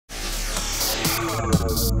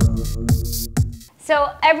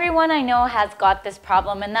So everyone I know has got this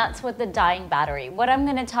problem, and that's with the dying battery. What I'm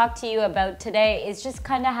going to talk to you about today is just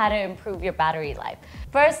kind of how to improve your battery life.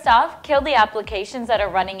 First off, kill the applications that are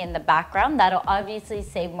running in the background. That'll obviously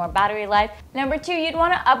save more battery life. Number two, you'd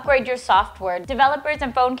want to upgrade your software. Developers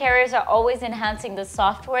and phone carriers are always enhancing the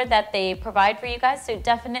software that they provide for you guys, so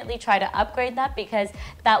definitely try to upgrade that because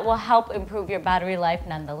that will help improve your battery life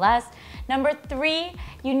nonetheless. Number three,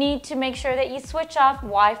 you need to make sure that you switch off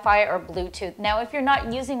Wi-Fi or Bluetooth. Now, if you're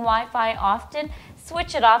not using Wi-Fi often,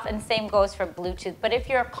 switch it off, and same goes for Bluetooth. But if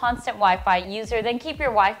you're a constant Wi-Fi user, then keep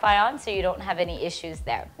your Wi-Fi on so you don't have any issues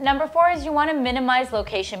there. Number four is you want to minimize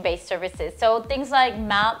location-based services. So things like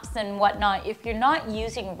maps and whatnot, if you're not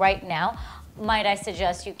using right now, might I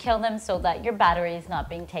suggest you kill them so that your battery is not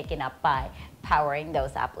being taken up by powering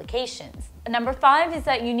those applications. Number five is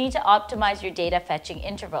that you need to optimize your data fetching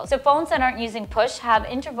intervals. So phones that aren't using push have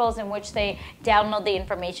intervals in which they download the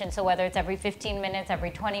information. So whether it's every 15 minutes, every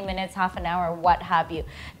 20 minutes, half an hour, what have you.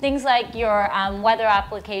 Things like your weather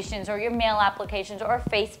applications or your mail applications or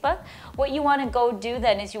Facebook, what you want to go do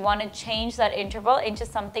then is you want to change that interval into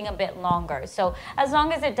something a bit longer. So as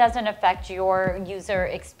long as it doesn't affect your user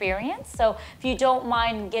experience. So if you don't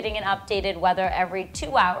mind getting an updated weather every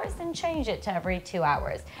 2 hours, then change it to every 2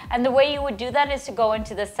 hours. And the way you would do that is to go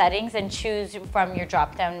into the settings and choose from your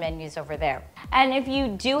drop-down menus over there. And if you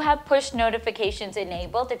do have push notifications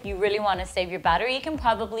enabled, if you really want to save your battery, you can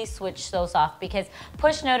probably switch those off because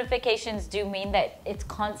push notifications do mean that it's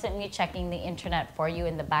constantly checking the internet for you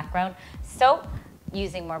in the background, so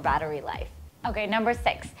using more battery life. Okay, number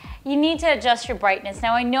six, you need to adjust your brightness.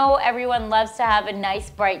 Now I know everyone loves to have a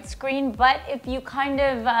nice bright screen, but if you kind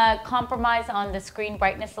of compromise on the screen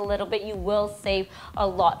brightness a little bit, you will save a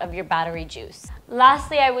lot of your battery juice.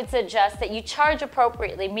 Lastly, I would suggest that you charge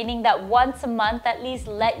appropriately, meaning that once a month at least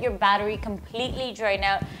let your battery completely drain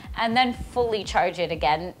out and then fully charge it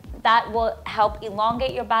again. That will help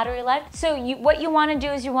elongate your battery life. So what you want to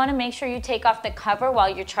do is you want to make sure you take off the cover while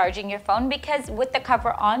you're charging your phone, because with the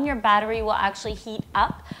cover on, your battery will actually heat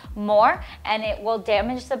up more and it will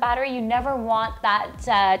damage the battery. You never want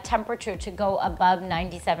that temperature to go above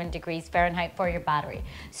 97 degrees Fahrenheit for your battery.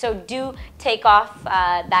 So do take off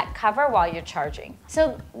that cover while you're charging.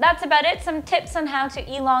 So that's about it. Some tips on how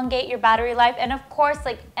to elongate your battery life. And of course,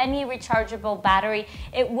 like any rechargeable battery,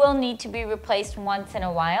 it will need to be replaced once in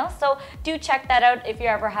a while. So do check that out if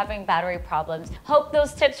you're ever having battery problems. Hope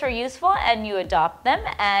those tips were useful and you adopt them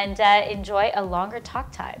and enjoy a longer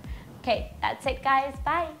talk time. Okay, that's it guys,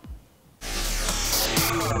 bye.